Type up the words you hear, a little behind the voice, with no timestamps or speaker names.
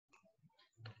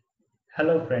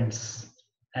Hello friends,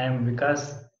 I am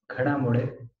Vikas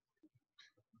Khadamode.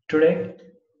 Today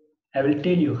I will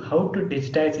tell you how to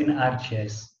digitize in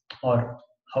ArcGIS or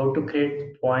how to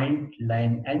create point,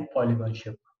 line and polygon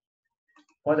shape.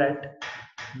 For that,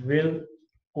 we'll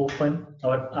open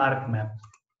our Arc map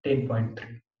 10.3.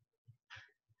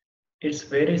 It's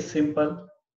very simple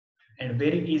and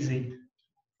very easy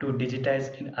to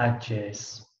digitize in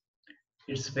ArcGIS.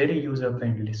 It's very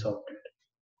user-friendly software.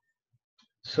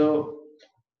 So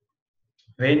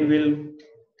when we'll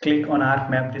click on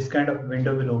Arc map, this kind of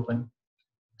window will open.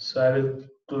 So I will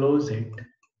close it.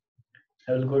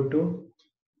 I will go to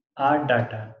our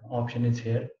data option is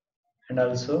here, and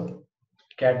also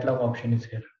catalog option is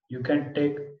here. You can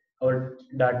take our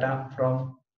data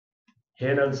from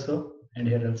here also and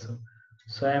here also.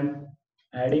 So I am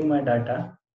adding my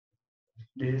data.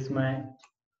 This is my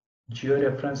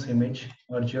georeference image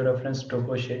or georeference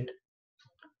topo sheet.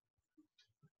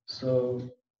 So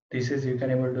this is, you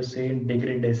can able to see in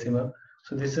degree decimal.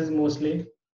 So this is mostly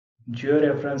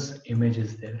georeference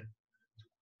images there.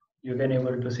 You can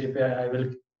able to see, if I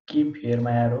will keep here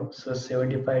my arrow, so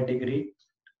 75 degree,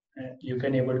 you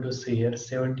can able to see here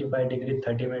 75 degree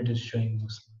 30 minutes is showing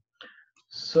mostly.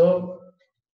 So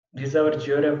this is our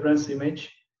georeference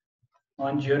image.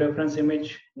 On georeference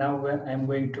image, now I am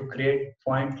going to create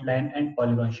point, line and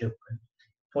polygon shape.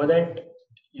 For that,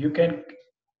 you can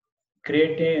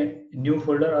create a new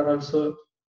folder, or also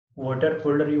whatever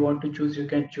folder you want to choose, you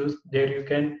can choose. There you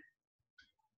can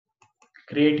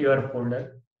create your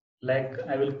folder. Like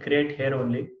I will create here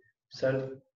only.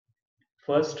 So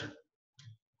first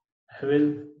I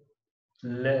will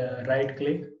right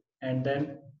click and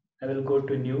then I will go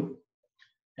to new,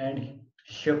 and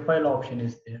shapefile option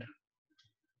is there.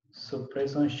 So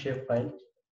press on shapefile.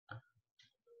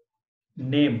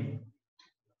 Name,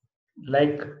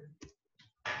 like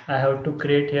I have to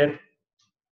create here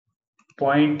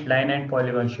point, line and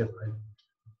polygon shapefile.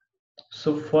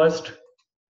 So first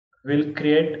we'll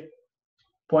create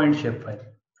point shapefile.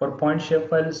 For point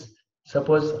shapefiles,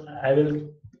 suppose I will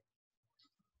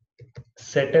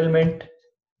settlement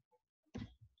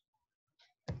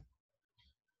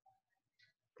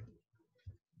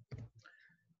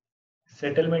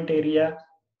area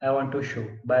I want to show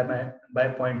by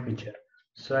point feature.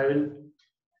 So I will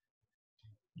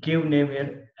give name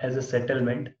here as a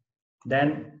settlement,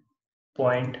 then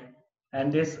point,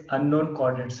 and this unknown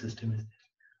coordinate system is there.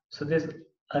 So this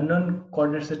unknown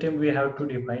coordinate system we have to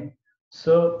define.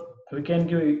 So we can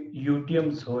give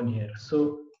UTM zone here.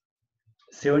 So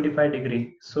 75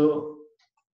 degree. So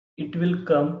it will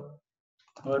come,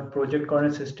 our project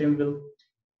coordinate system will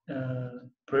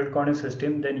project coordinate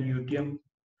system, then UTM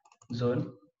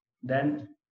zone, then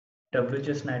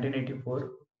WGS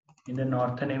 1984 in the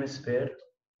northern hemisphere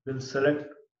will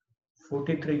select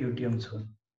 43 UTM zone.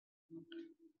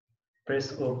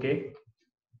 Press OK.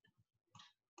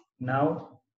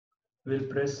 Now we'll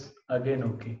press again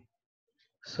OK.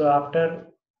 So after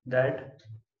that,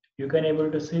 you can able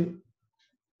to see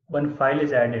one file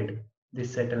is added,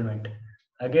 this settlement.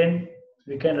 Again,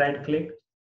 we can right click,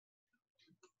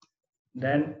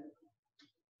 then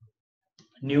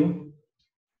new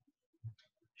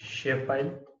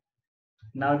shapefile.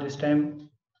 Now this time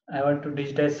I want to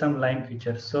digitize some line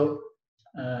features. So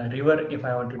river, if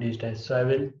I want to digitize, so I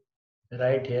will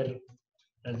write here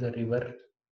as a river.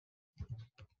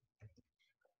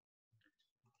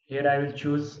 Here I will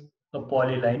choose a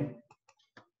polyline.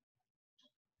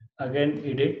 Again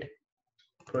edit,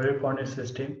 project coordinate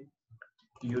system,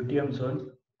 UTM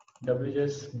zone,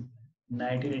 WGS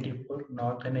 1984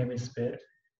 northern hemisphere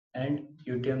and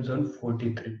UTM zone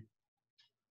 43.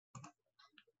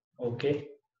 Okay,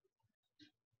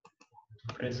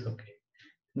 press OK.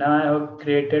 Now I have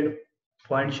created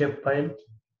point shapefile,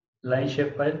 line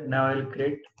shapefile. Now I will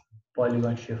create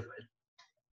polygon shapefile.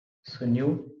 So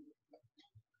new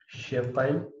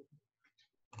shapefile,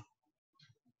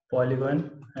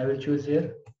 polygon I will choose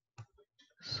here.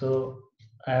 So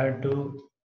I have to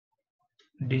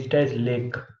digitize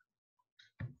lake.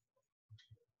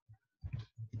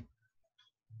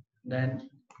 Then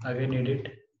again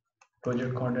edit,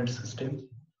 project coordinate system,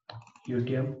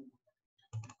 UTM,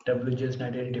 WGS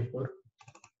 1984,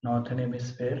 northern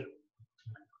hemisphere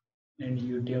and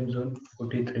UTM zone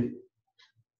 43.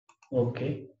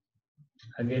 Okay,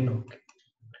 again OK.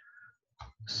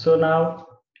 So now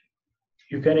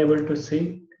you can able to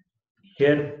see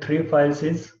here 3 files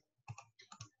is,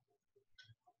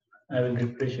 I will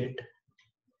refresh it.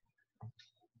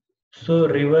 So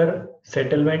river,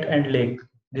 settlement and lake,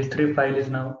 these 3 files is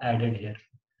now added here.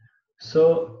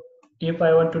 So if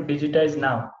I want to digitize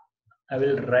now, I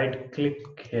will right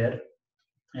click here,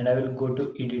 and I will go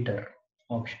to editor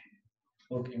option.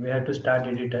 Okay, we have to start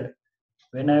editor.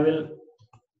 When I will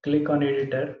click on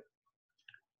editor,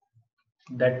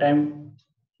 that time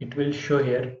it will show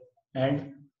here,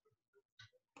 and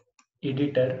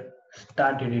editor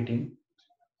start editing.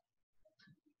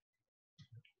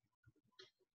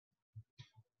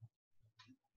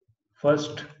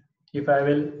 First, if I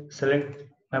will select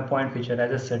my point feature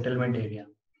as a settlement area,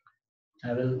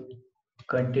 I will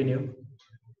continue.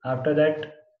 After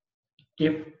that,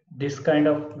 if this kind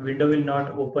of window will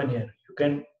not open here, you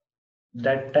can,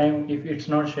 that time if it's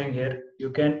not showing here, you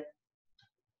can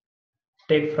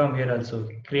take from here also.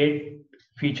 Create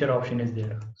feature option is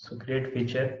there. So create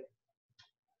feature.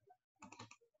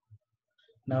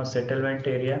 Now settlement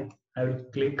area, I will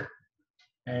click,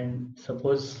 and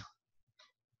suppose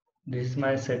this is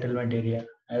my settlement area.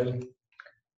 I will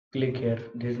click here.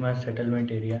 This is my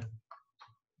settlement area.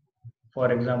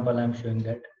 For example, I'm showing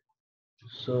that.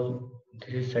 So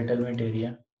this is settlement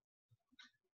area.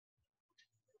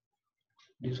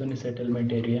 This one is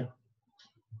settlement area.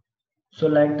 So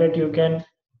like that you can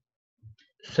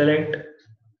select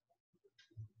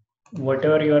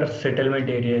whatever your settlement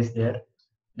area is there,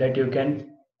 that you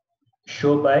can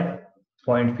show by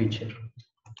point feature.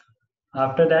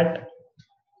 After that,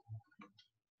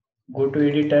 go to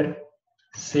editor,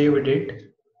 save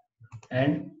edit,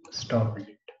 and stop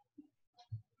edit.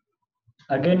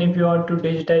 Again, if you want to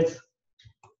digitize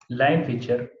line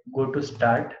feature, go to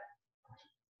start,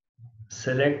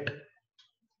 select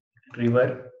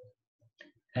river,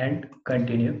 and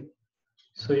continue.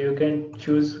 So you can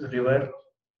choose river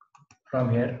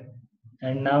from here,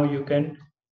 and now you can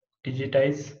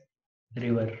digitize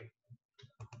river.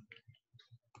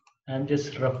 I'm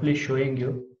just roughly showing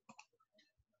you.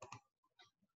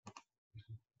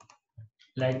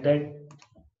 Like that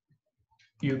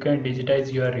you can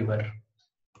digitize your river.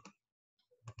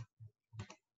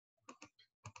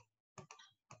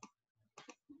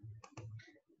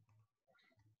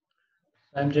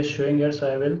 I'm just showing here,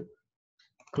 so I will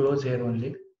close here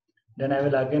only. Then I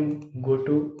will again go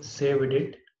to save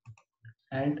edit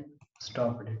and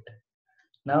stop edit.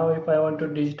 Now if I want to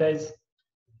digitize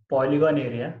polygon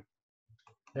area,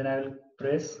 then I will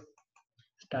press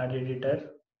start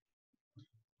editor,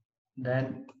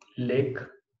 then lake,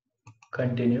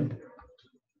 continue.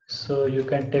 So you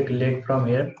can take lake from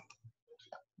here,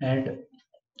 and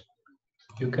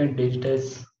you can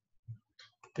digitize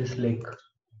this lake.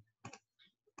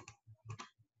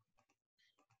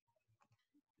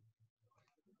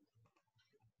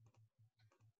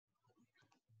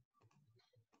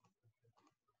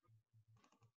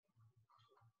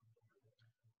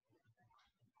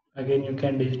 Again you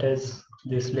can digitize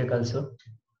this lake also.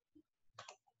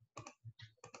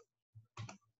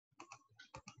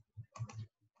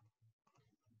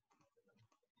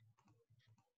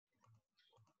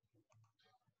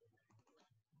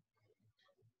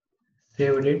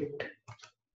 Save it,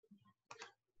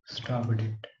 stop it.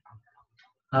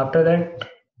 After that,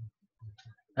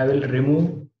 I will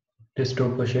remove this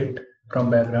topo sheet from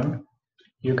background.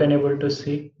 You can able to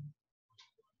see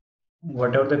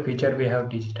whatever the feature we have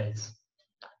digitized.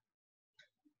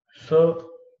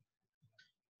 So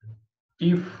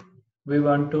if we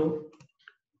want to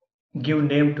give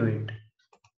name to it,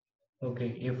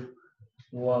 okay, if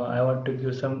I want to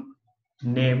give some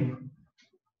name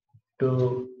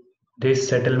to this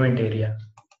settlement area,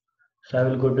 so I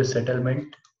will go to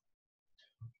settlement.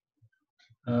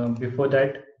 Before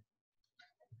that,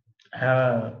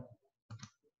 uh,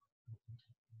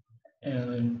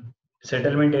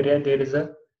 settlement area, there is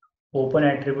a open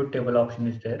attribute table option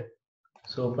is there.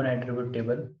 So open attribute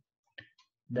table,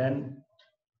 then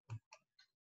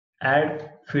add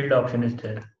field option is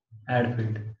there. Add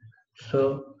field.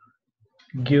 So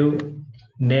give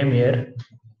name here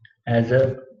as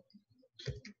a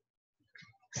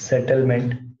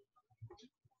settlement.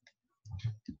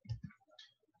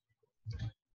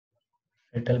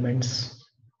 Settlements.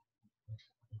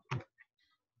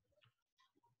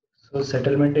 So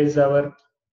settlement is our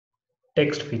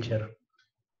text feature.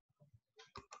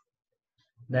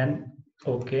 Then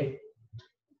okay.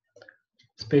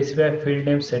 Specify field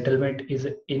name settlement is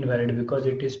invalid because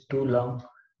it is too long.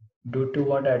 Due to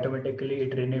what, automatically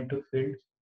it renamed to field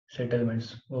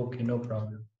settlements. Okay, no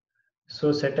problem.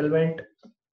 So settlement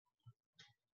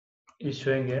is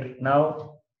showing here.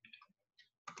 Now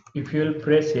if you will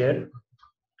press here,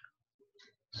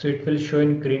 so it will show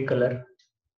in green color.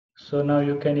 So now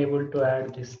you can able to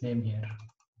add this name here.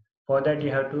 For that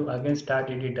you have to again start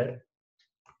editor,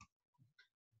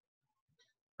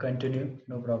 continue,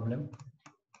 no problem.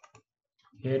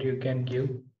 Here you can give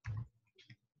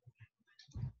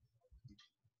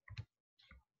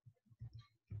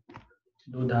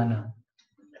Dudhana.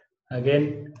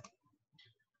 Again,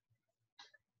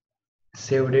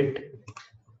 saved it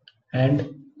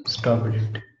and stopped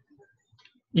it.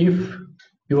 If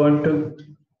you want to,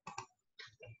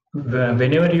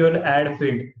 whenever you will add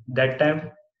field, that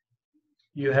time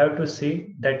you have to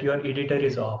see that your editor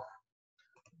is off.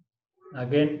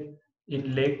 Again,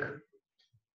 in lake,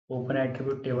 open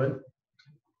attribute table,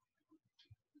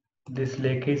 this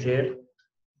lake is here,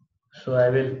 so I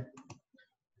will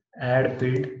add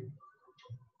field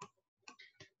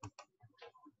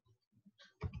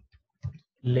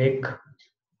lake.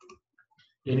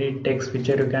 Any text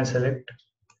feature you can select,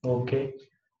 okay,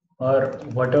 or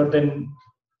whatever. Then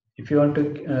if you want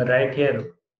to write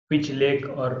here which lake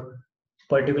or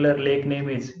particular lake name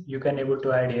is, you can able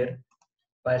to add here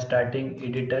by starting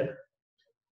editor.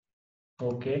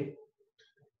 Okay,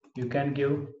 you can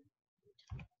give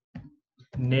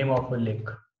name of a lake.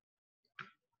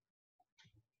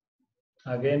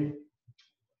 Again,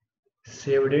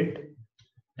 saved it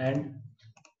and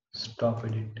stop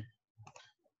it.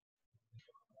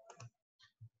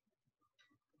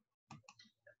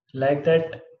 Like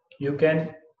that, you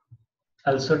can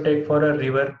also take for a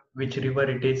river, which river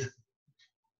it is.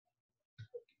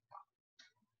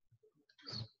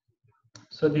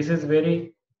 So this is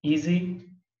very easy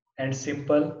and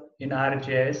simple in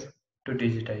ArcGIS to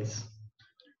digitize.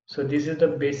 So this is the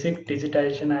basic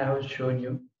digitization I have shown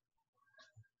you.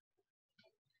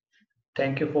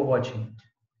 Thank you for watching.